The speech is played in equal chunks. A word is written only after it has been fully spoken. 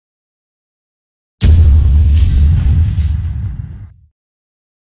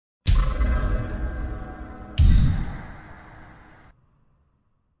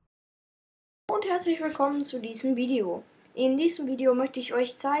herzlich willkommen zu diesem Video. In diesem Video möchte ich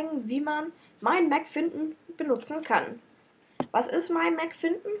euch zeigen, wie man Meinen Mac finden benutzen kann. Was ist Meinen Mac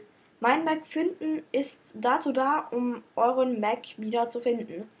finden? Meinen Mac finden ist dazu da, um euren Mac wieder zu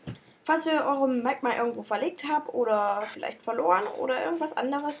finden. Falls ihr euren Mac mal irgendwo verlegt habt oder vielleicht verloren oder irgendwas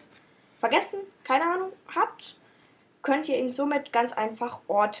anderes vergessen, keine Ahnung, habt, könnt ihr ihn somit ganz einfach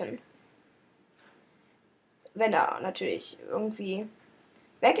orten. Wenn er natürlich irgendwie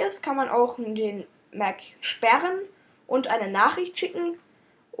weg ist, kann man auch den Mac sperren und eine Nachricht schicken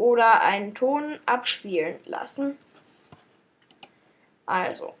oder einen Ton abspielen lassen.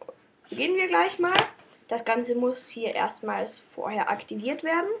 Also, beginnen wir gleich mal. Das Ganze muss hier erstmals vorher aktiviert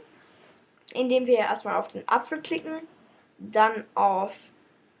werden, indem wir erstmal auf den Apfel klicken, dann auf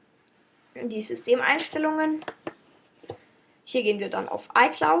die Systemeinstellungen. Hier gehen wir dann auf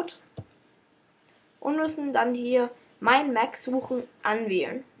iCloud und müssen dann hier Meinen Mac suchen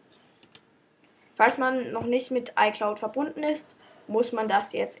anwählen. Falls man noch nicht mit iCloud verbunden ist, muss man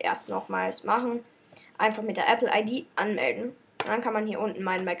das jetzt erst nochmals machen. Einfach mit der Apple ID anmelden. Dann kann man hier unten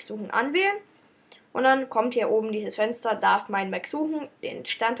Meinen Mac suchen anwählen. Und dann kommt hier oben dieses Fenster, darf Meinen Mac suchen, den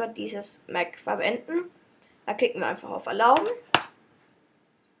Standort dieses Mac verwenden. Da klicken wir einfach auf Erlauben.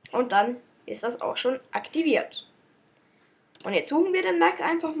 Und dann ist das auch schon aktiviert. Und jetzt suchen wir den Mac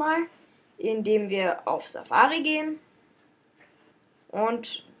einfach mal, indem wir auf Safari gehen.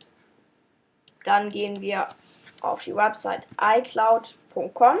 Und dann gehen wir auf die Website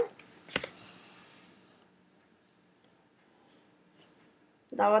icloud.com.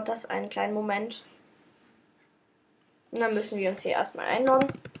 Dauert das einen kleinen Moment. Und dann müssen wir uns hier erstmal einloggen.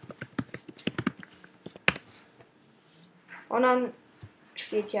 Und dann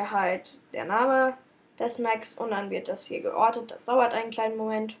steht hier halt der Name des Macs und dann wird das hier geortet. Das dauert einen kleinen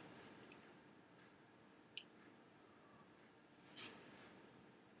Moment.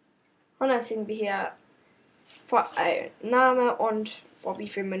 Und dann sehen wir hier vor Name und vor wie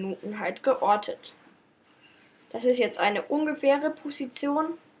vielen Minuten halt geortet. Das ist jetzt eine ungefähre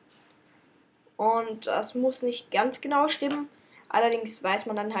Position und das muss nicht ganz genau stimmen. Allerdings weiß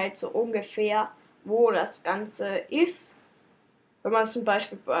man dann halt so ungefähr, wo das Ganze ist. Wenn man es zum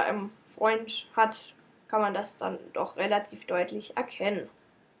Beispiel bei einem Freund hat, kann man das dann doch relativ deutlich erkennen.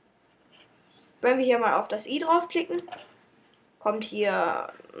 Wenn wir hier mal auf das i draufklicken, kommt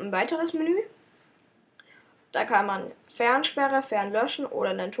hier ein weiteres Menü. Da kann man Fernsperre, Fernlöschen oder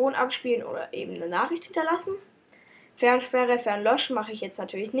einen Ton abspielen oder eben eine Nachricht hinterlassen. Fernsperre, Fernlöschen mache ich jetzt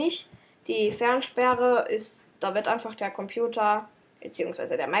natürlich nicht. Die Fernsperre ist, da wird einfach der Computer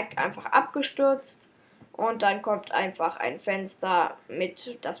bzw. der Mac einfach abgestürzt und dann kommt einfach ein Fenster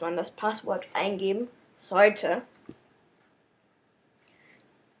mit, dass man das Passwort eingeben sollte.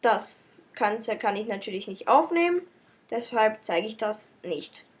 Das Ganze kann ich natürlich nicht aufnehmen. Deshalb zeige ich das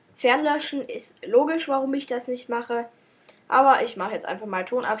nicht. Fernlöschen ist logisch, warum ich das nicht mache. Aber ich mache jetzt einfach mal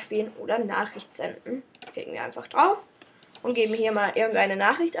Ton abspielen oder Nachricht senden. Klicken wir einfach drauf und geben hier mal irgendeine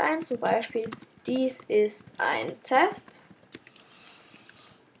Nachricht ein. Zum Beispiel, dies ist ein Test.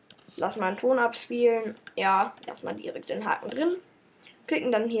 Lass mal einen Ton abspielen. Ja, lass mal direkt den Haken drin.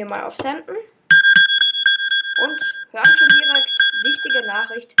 Klicken dann hier mal auf Senden. Und hören schon direkt, wichtige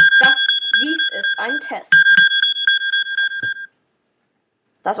Nachricht, dies ist ein Test.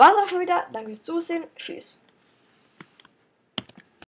 Das war's auch schon wieder. Danke fürs Zusehen. Tschüss.